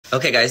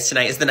Okay, guys,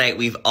 tonight is the night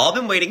we've all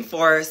been waiting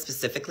for,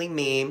 specifically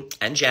me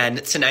and Jen.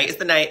 Tonight is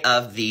the night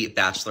of The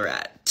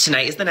Bachelorette.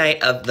 Tonight is the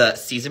night of the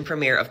season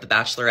premiere of The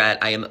Bachelorette.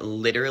 I am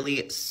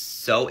literally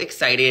so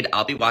excited.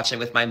 I'll be watching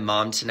with my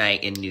mom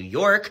tonight in New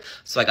York.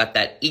 So I got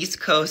that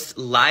East Coast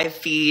live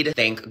feed.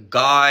 Thank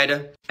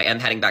God. I am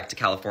heading back to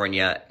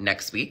California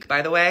next week,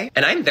 by the way.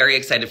 And I'm very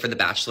excited for The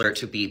Bachelor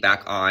to be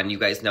back on. You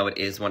guys know it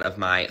is one of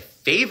my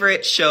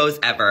favorite shows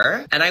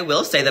ever. And I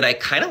will say that I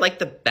kind of like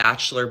The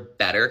Bachelor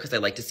better because I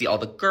like to see all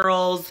the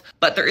girls.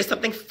 But there is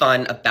something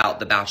fun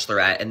about The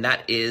Bachelorette, and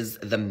that is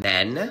the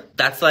men.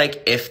 That's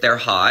like if they're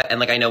hot.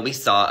 And like I know we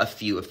saw a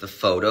few of the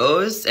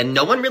photos, and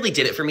no one really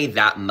did it for me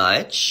that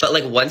much. But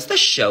like once the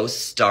show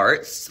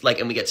starts, like,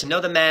 and we get to know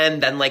the men,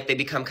 then like they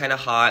become kind of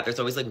hot. There's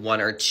always like one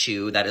or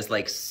two that is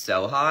like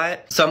so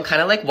hot. So I'm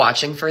kind of like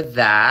watching for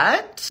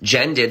that.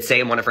 Jen did say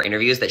in one of her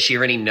interviews that she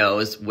already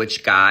knows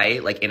which guy,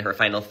 like in her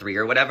final 3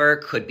 or whatever,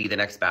 could be the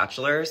next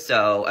Bachelor.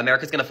 So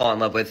America's gonna fall in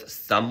love with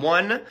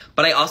someone.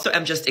 But I also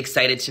am just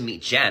excited to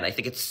meet Jen. I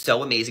think it's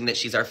so amazing that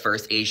she's our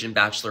first Asian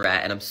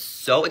Bachelorette, and I'm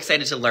so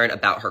excited to learn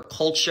about her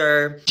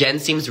culture. Jen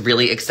seems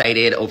really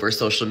excited over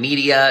social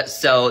media.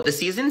 So the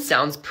season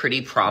sounds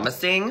pretty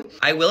promising.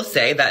 I will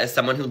say that as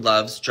someone who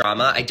loves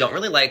drama, I don't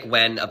really like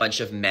when a bunch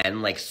of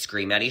men like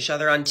scream at each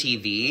other on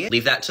TV.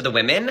 Leave that to the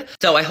women.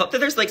 So I hope that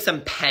there's like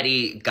some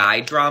petty guy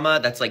drama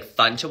that's like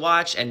fun to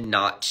watch and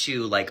not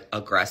too like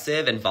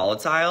aggressive and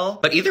volatile.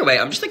 But either way,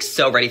 I'm just like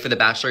so ready for The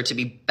Bachelor to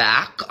be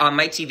back on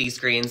my TV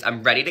screens.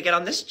 I'm ready to get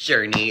on this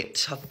journey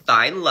to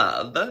find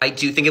love. I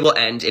do think it will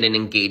end in an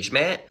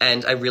engagement,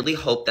 and I really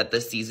hope that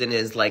this season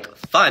is like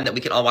fun, that we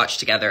can all watch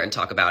together and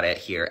talk about it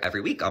here every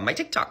week on my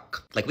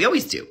TikTok, like we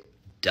always do.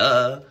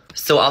 Duh.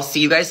 So I'll see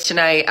you guys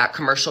tonight at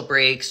commercial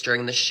breaks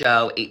during the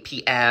show, 8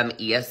 p.m.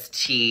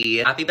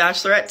 EST. Happy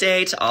Bachelorette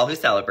Day to all who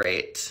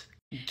celebrate.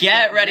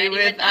 Get ready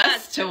with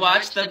us to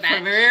watch the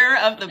premiere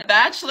of The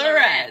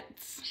Bachelorette.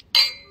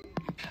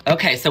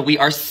 Okay, so we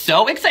are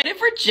so excited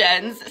for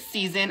Jen's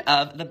season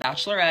of The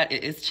Bachelorette.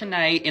 It is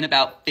tonight in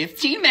about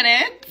 15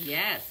 minutes.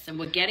 Yes, and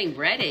we're getting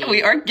ready.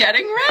 We are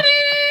getting ready.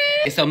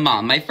 Okay, so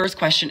Mom, my first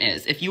question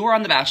is, if you were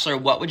on The Bachelor,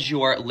 what would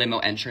your limo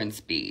entrance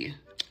be?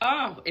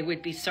 Oh, it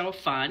would be so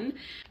fun.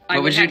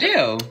 What would you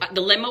do?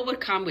 The limo would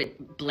come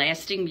with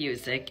blasting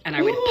music, and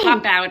I would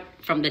pop out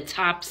from the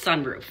top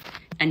sunroof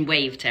and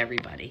wave to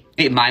everybody.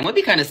 Hey, mine would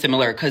be kind of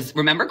similar, because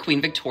remember Queen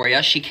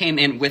Victoria? She came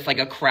in with like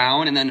a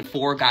crown, and then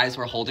 4 guys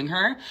were holding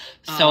her.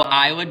 So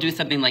I would do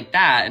something like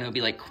that, and it would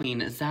be like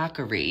Queen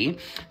Zachary.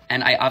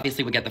 And I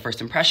obviously would get the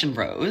first impression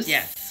rose.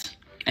 Yes.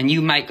 And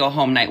you might go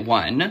home night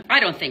 1. I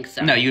don't think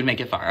so. No, you would make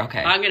it far. Okay.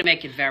 I'm going to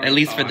make it very At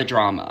least far. for the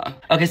drama.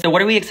 Okay, so what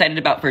are we excited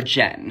about for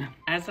Jen?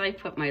 As I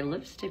put my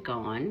lipstick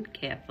on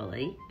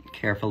carefully.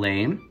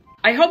 Carefully.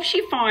 I hope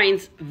she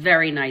finds a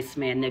very nice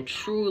man that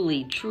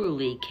truly,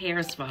 truly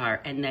cares for her,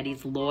 and that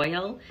he's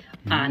loyal,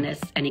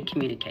 honest, and he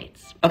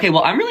communicates. Okay,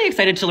 well, I'm really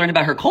excited to learn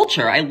about her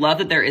culture. I love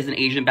that there is an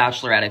Asian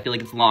Bachelorette. I feel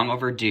like it's long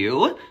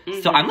overdue.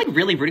 So I'm like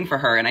really rooting for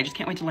her, and I just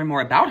can't wait to learn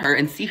more about her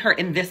and see her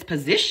in this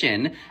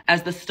position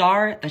as the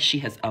star that she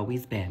has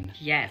always been.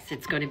 Yes,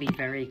 it's going to be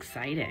very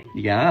exciting.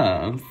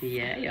 Yes.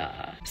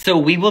 Yeah. So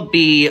we will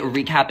be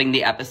recapping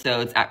the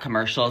episodes at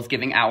commercials,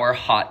 giving our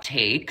hot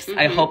takes.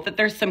 I hope that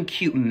there's some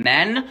cute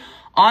men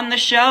on the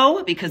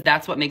show, because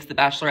that's what makes The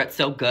Bachelorette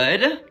so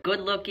good.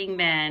 Good-looking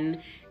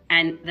men,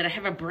 and that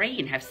have a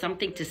brain, have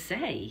something to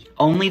say.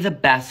 Only the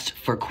best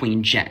for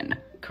Queen Jen.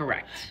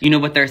 Correct. You know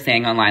what they're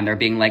saying online? They're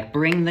being like,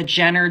 bring the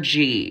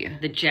Jennergy.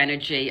 The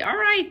Jennergy. All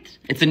right.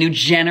 It's a new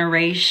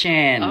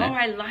generation. Oh,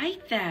 I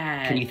like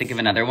that. Can you think of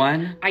another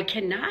one? I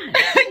cannot.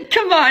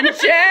 Come on,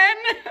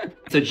 Jen.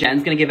 So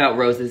Jen's going to give out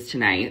roses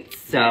tonight,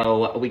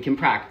 so we can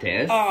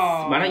practice.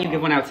 Oh. Why don't you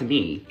give one out to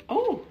me?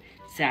 Oh,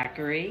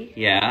 Zachary.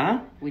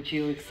 Yeah? Would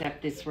you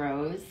accept this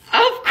rose? Of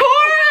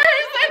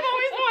course! I've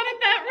always wanted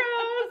that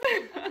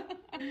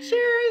rose.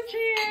 Cheers.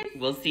 Cheers.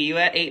 We'll see you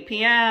at 8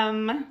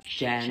 p.m.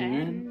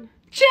 Jen.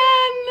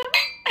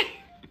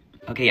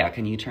 Okay, yeah,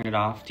 can you turn it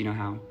off? Do you know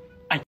how?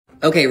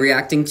 Okay,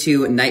 reacting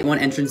to night 1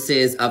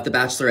 entrances of The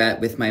Bachelorette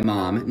with my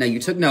mom. Now, you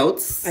took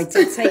notes. I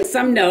did take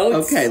some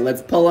notes. Okay,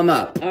 let's pull them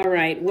up. All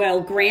right.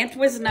 Well, Grant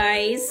was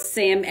nice.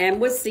 Sam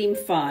M seemed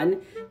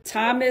fun.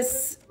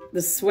 Thomas,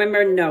 the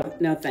swimmer, no,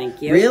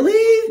 thank you.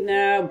 Really?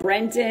 No,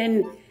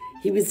 Brendan,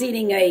 he was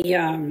eating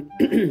a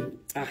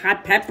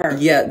hot pepper.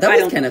 Yeah,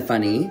 that was kind of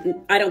funny.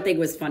 I don't think it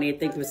was funny. I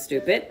think it was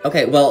stupid.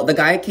 Okay, well, the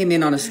guy came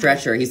in on a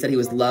stretcher. He said he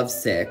was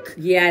lovesick.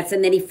 Yes,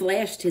 and then he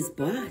flashed his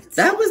butt.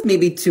 That was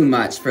maybe too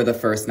much for the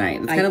first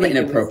night. It's kind of like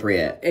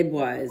inappropriate. It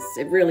was.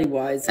 It really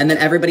was. And then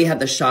everybody had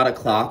the shot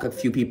o'clock. A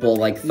few people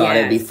like thought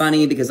it'd be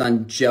funny because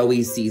on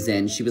Joey's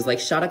season, she was like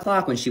shot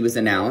o'clock when she was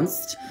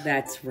announced.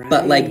 That's right.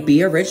 But like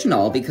be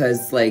original,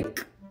 because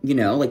like, you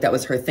know, like that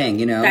was her thing,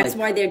 you know? That's like,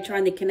 why they're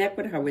trying to connect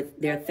with her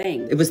with their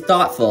thing. It was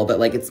thoughtful, but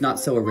like it's not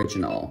so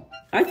original.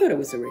 I thought it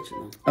was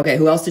original. Okay,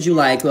 who else did you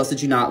like? Who else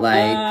did you not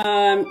like?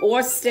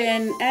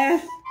 Austin,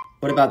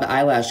 What about the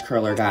eyelash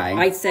curler guy?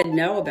 I said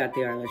no about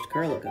the eyelash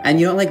curler guy.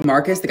 And you don't like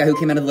Marcus, the guy who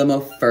came out of the limo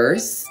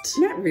first?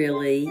 Not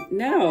really.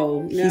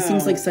 No. He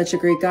seems like such a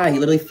great guy. He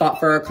literally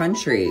fought for our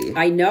country.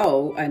 I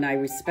know, and I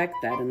respect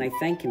that, and I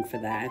thank him for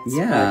that.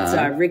 Yeah.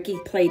 But Ricky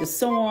played a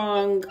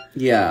song.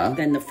 Yeah.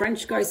 Then the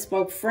French guy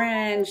spoke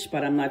French,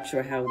 but I'm not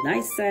sure how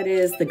nice that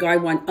is. The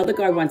other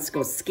guy wants to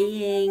go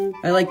skiing.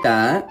 I like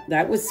that.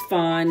 That was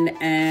fun,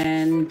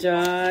 and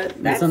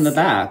That's on the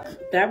back.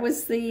 That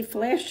was the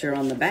flasher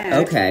on the back.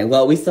 Okay,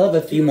 well, we still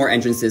have a few more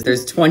entrances.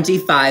 There's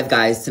 25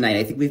 guys tonight.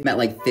 I think we've met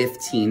like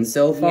 15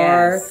 so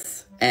far.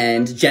 Yes.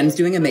 And Jen's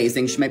doing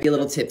amazing. She might be a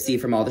little tipsy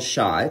from all the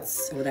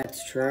shots. Oh,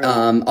 that's true.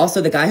 Also,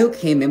 the guy who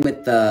came in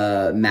with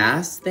the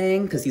mask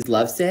thing, because he's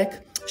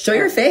lovesick, show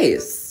your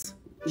face.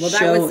 Well,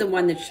 that was the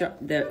one that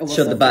showed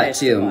the butt,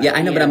 too. Yeah,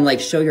 I know, but I'm like,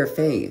 show your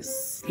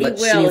face. He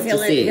will.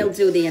 He'll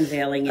do the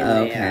unveiling in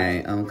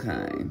there.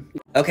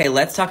 Okay,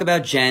 let's talk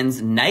about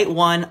Jen's night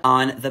 1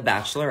 on The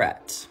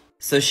Bachelorette.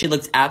 So she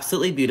looked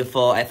absolutely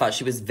beautiful. I thought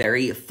she was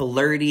very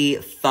flirty,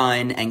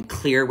 fun, and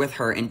clear with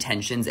her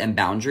intentions and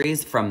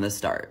boundaries from the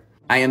start.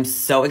 I am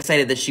so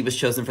excited that she was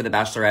chosen for The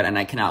Bachelorette, and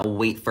I cannot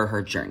wait for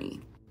her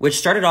journey. Which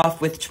started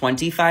off with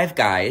 25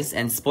 guys,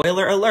 and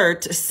spoiler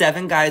alert,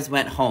 7 guys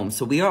went home,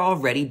 so we are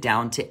already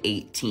down to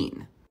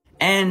 18.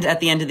 And at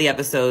the end of the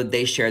episode,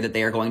 they shared that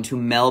they are going to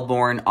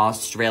Melbourne,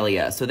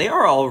 Australia. So they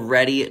are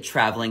already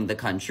traveling the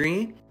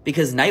country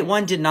because night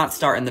 1 did not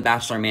start in the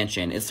Bachelor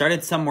Mansion. It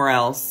started somewhere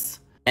else,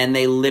 and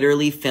they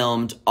literally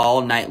filmed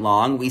all night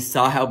long. We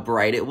saw how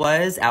bright it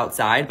was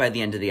outside by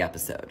the end of the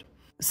episode.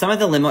 Some of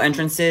the limo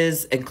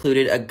entrances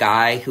included a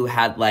guy who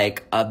had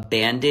like a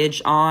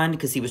bandage on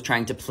because he was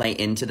trying to play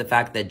into the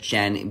fact that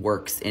Jen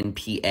works in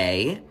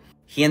PA.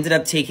 He ended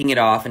up taking it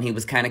off and he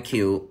was kind of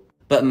cute.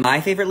 But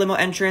my favorite limo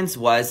entrance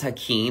was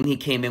Hakeem. He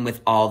came in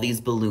with all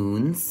these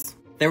balloons.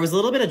 There was a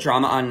little bit of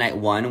drama on night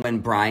 1 when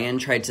Brian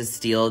tried to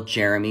steal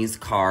Jeremy's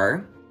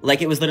car.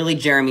 Like, it was literally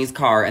Jeremy's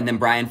car, and then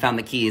Brian found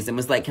the keys and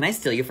was like, can I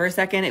steal you for a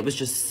second? It was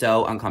just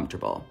so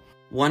uncomfortable.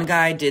 One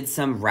guy did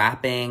some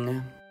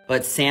rapping,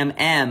 but Sam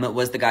M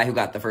was the guy who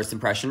got the first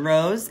impression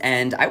rose,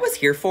 and I was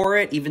here for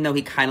it, even though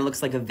he kind of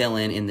looks like a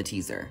villain in the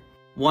teaser.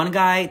 One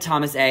guy,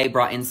 Thomas A,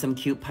 brought in some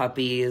cute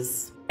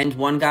puppies. And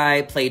one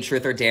guy played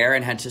Truth or Dare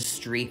and had to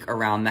streak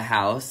around the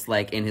house,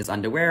 like in his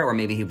underwear, or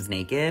maybe he was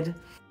naked.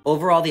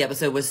 Overall, the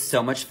episode was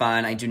so much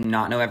fun. I do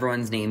not know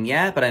everyone's name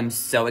yet, but I'm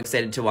so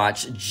excited to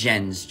watch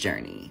Jen's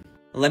journey.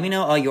 Let me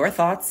know all your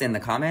thoughts in the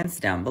comments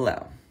down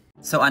below.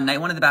 So on night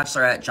 1 of The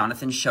Bachelorette,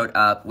 Jonathan showed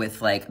up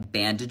with like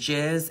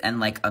bandages and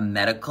like a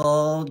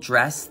medical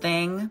dress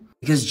thing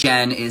because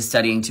Jen is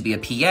studying to be a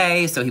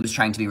PA, so he was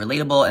trying to be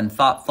relatable and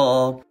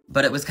thoughtful.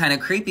 But it was kind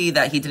of creepy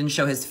that he didn't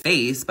show his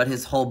face, but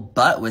his whole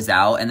butt was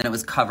out, and then it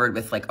was covered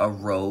with like a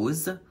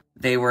rose.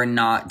 They were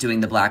not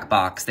doing the black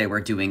box. They were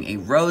doing a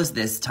rose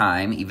this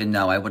time, even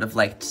though I would have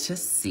liked to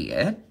see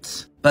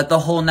it. But the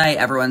whole night,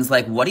 everyone's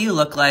like, what do you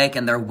look like?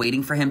 And they're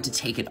waiting for him to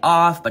take it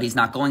off, but he's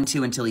not going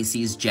to until he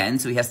sees Jen,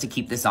 so he has to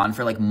keep this on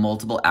for like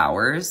multiple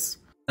hours.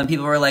 Some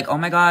people were like, oh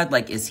my God,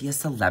 like, is he a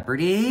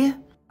celebrity?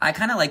 I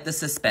kind of like the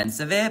suspense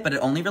of it, but it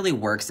only really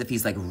works if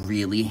he's like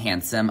really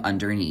handsome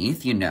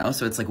underneath, you know?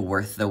 So it's like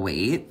worth the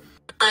wait.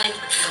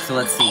 So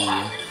let's see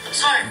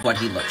what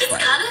he looks like.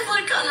 It's kind of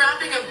like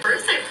unwrapping a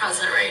birthday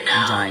present right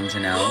now. I'm dying to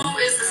know. Who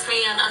is this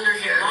man under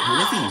here? Who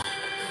is he?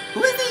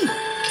 Who is he?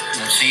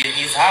 Let's see if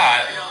he's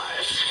hot. Oh my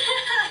gosh.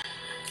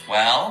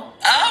 Well,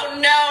 oh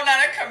no,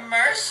 not a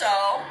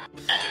commercial.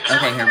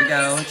 Okay, here we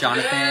go.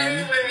 Jonathan.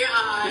 Very, very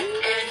hot.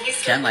 And he's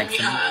Jen likes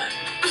him. hot.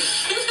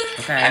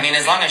 Okay. I mean,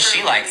 as long as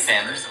she likes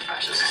him. First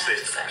impressions,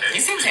 He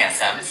seems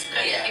handsome.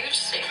 a huge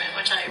statement,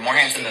 which I More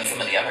handsome than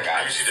some of the other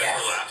guys. She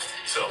definitely laughed.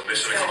 So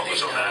mission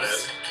accomplished on that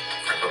end.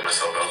 I put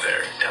myself out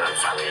there, and I'm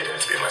finally getting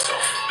to be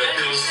myself. That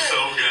feels so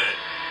good.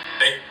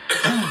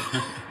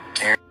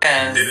 There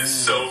it It is.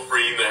 is so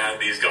freeing to have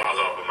these gauze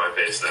off of my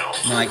face now.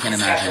 No, I can't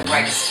imagine.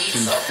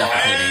 Seems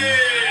suffocating.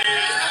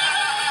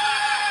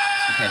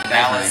 Okay, the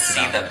Now guy's let's nice see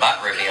about the it.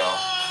 butt reveal.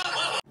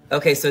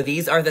 Okay, so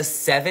these are the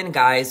 7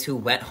 guys who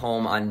went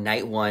home on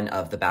night 1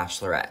 of The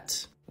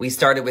Bachelorette. We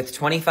started with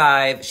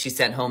 25, she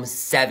sent home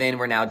 7,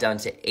 we're now down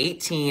to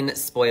 18,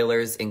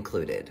 spoilers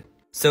included.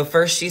 So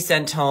first she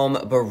sent home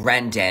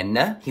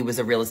Brendan, he was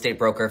a real estate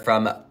broker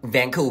from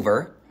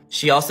Vancouver.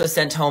 She also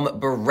sent home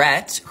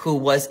Barrett, who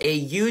was a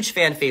huge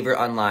fan favorite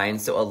online,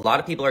 so a lot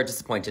of people are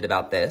disappointed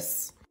about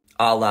this,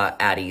 a la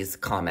Addie's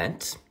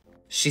comment.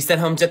 She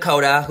sent home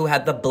Dakota, who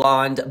had the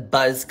blonde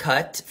buzz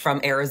cut from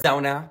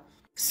Arizona.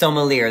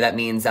 Sommelier, that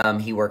means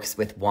he works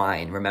with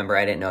wine. Remember,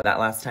 I didn't know that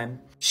last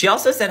time. She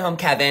also sent home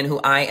Kevin, who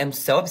I am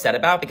so upset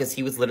about because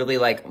he was literally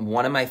like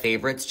one of my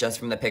favorites just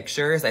from the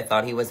pictures. I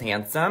thought he was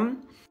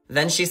handsome.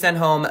 Then she sent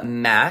home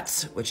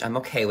Matt, which I'm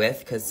okay with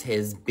because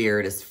his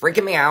beard is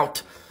freaking me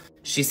out.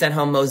 She sent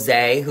home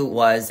Mose, who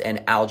was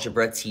an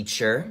algebra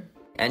teacher.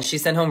 And she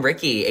sent home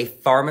Ricky, a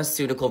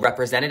pharmaceutical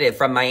representative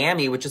from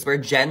Miami, which is where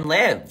Jen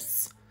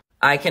lives.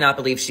 I cannot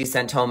believe she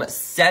sent home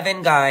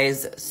 7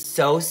 guys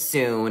so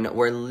soon.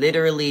 We're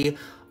literally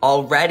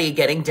already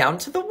getting down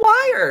to the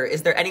wire.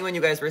 Is there anyone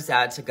you guys were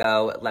sad to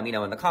go? Let me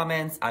know in the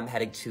comments. I'm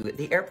heading to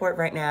the airport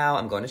right now.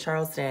 I'm going to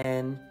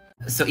Charleston.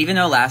 So even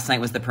though last night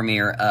was the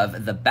premiere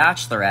of The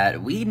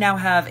Bachelorette, we now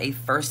have a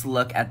first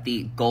look at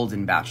the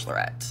Golden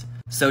Bachelorette.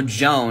 So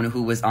Joan,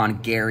 who was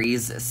on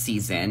Gary's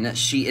season,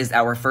 she is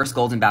our first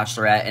Golden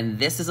Bachelorette, and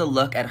this is a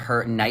look at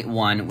her night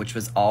one, which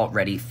was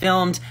already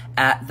filmed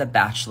at the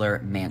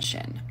Bachelor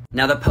Mansion.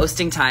 Now the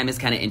posting time is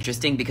kind of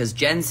interesting because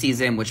Jenn's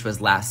season, which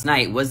was last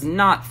night, was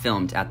not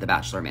filmed at the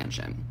Bachelor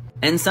Mansion.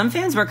 And some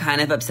fans were kind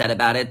of upset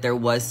about it. There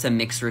was some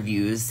mixed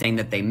reviews saying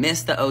that they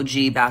missed the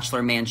OG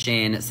Bachelor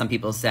Mansion. Some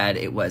people said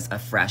it was a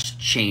fresh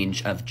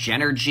change of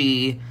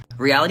Jennergy.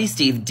 Reality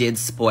Steve did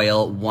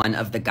spoil one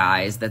of the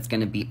guys that's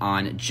going to be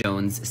on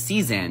Joan's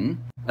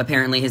season.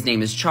 Apparently his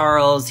name is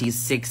Charles. He's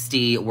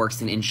 60,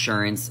 works in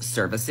insurance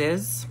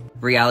services.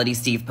 Reality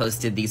Steve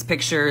posted these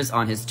pictures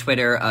on his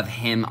Twitter of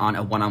him on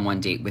a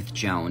one-on-one date with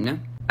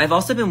Joan. I've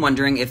also been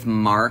wondering if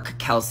Mark,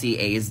 Kelsey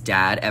A's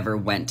dad, ever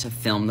went to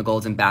film The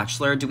Golden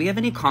Bachelor. Do we have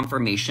any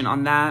confirmation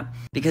on that?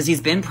 Because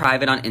he's been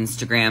private on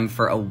Instagram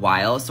for a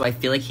while, so I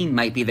feel like he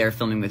might be there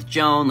filming with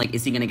Joan. Like,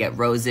 is he gonna get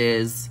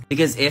roses?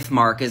 Because if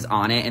Mark is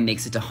on it and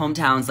makes it to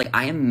hometowns, like,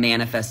 I am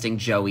manifesting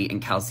Joey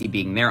and Kelsey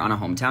being there on a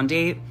hometown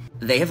date.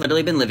 They have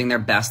literally been living their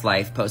best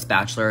life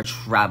post-Bachelor,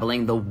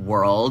 traveling the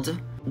world.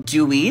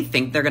 Do we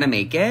think they're gonna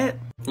make it?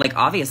 Like,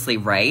 obviously,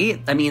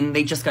 right? I mean,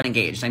 they just got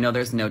engaged. I know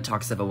there's no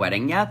talks of a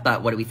wedding yet,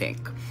 but what do we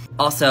think?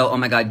 Also, oh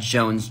my god,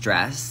 Joan's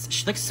dress.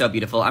 She looks so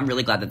beautiful. I'm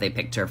really glad that they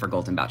picked her for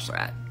Golden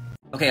Bachelorette.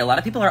 Okay, a lot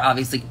of people are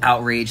obviously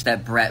outraged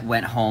that Brett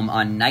went home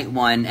on night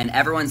one, and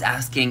everyone's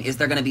asking, is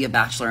there gonna be a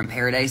Bachelor in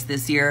Paradise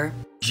this year?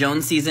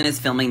 Joan's season is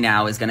filming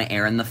now, is gonna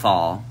air in the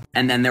fall.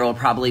 And then there will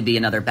probably be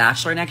another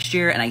Bachelor next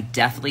year, and I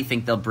definitely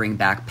think they'll bring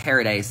back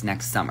Paradise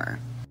next summer.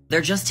 They're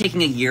just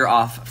taking a year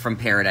off from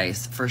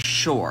Paradise for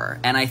sure,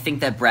 and I think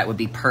that Brett would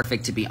be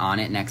perfect to be on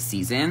it next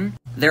season.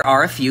 There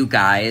are a few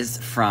guys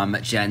from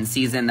Jen's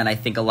season that I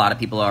think a lot of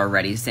people are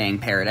already saying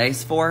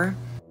Paradise for,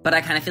 but I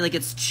kind of feel like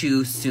it's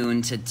too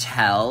soon to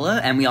tell,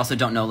 and we also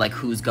don't know like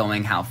who's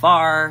going how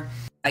far.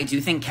 I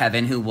do think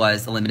Kevin, who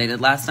was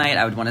eliminated last night,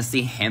 I would want to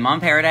see him on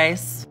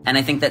Paradise. And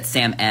I think that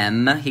Sam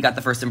M, he got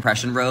the first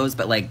impression rose,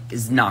 but like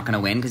is not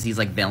gonna win because he's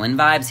like villain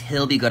vibes.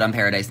 He'll be good on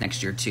Paradise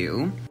next year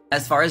too.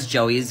 As far as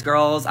Joey's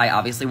girls, I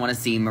obviously want to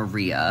see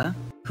Maria,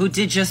 who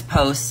did just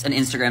post an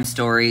Instagram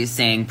story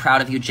saying,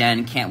 "Proud of you,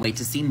 Jen, can't wait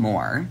to see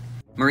more."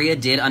 Maria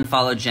did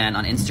unfollow Jen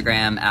on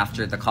Instagram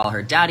after the Call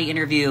Her Daddy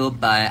interview,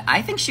 but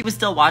I think she was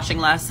still watching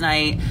last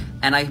night,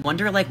 and I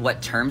wonder like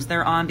what terms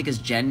they're on because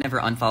Jen never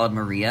unfollowed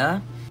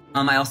Maria.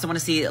 I also want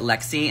to see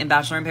Lexi in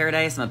Bachelor in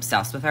Paradise. I'm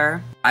obsessed with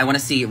her. I want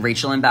to see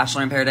Rachel in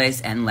Bachelor in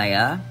Paradise and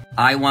Leia.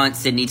 I want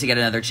Sydney to get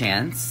another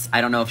chance. I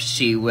don't know if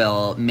she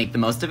will make the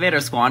most of it or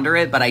squander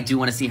it, but I do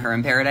want to see her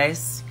in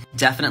Paradise.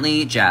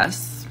 Definitely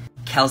Jess.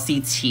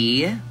 Kelsey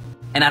T.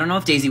 And I don't know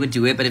if Daisy would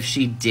do it, but if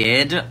she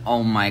did,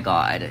 oh my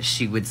god,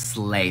 she would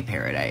slay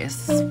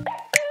Paradise.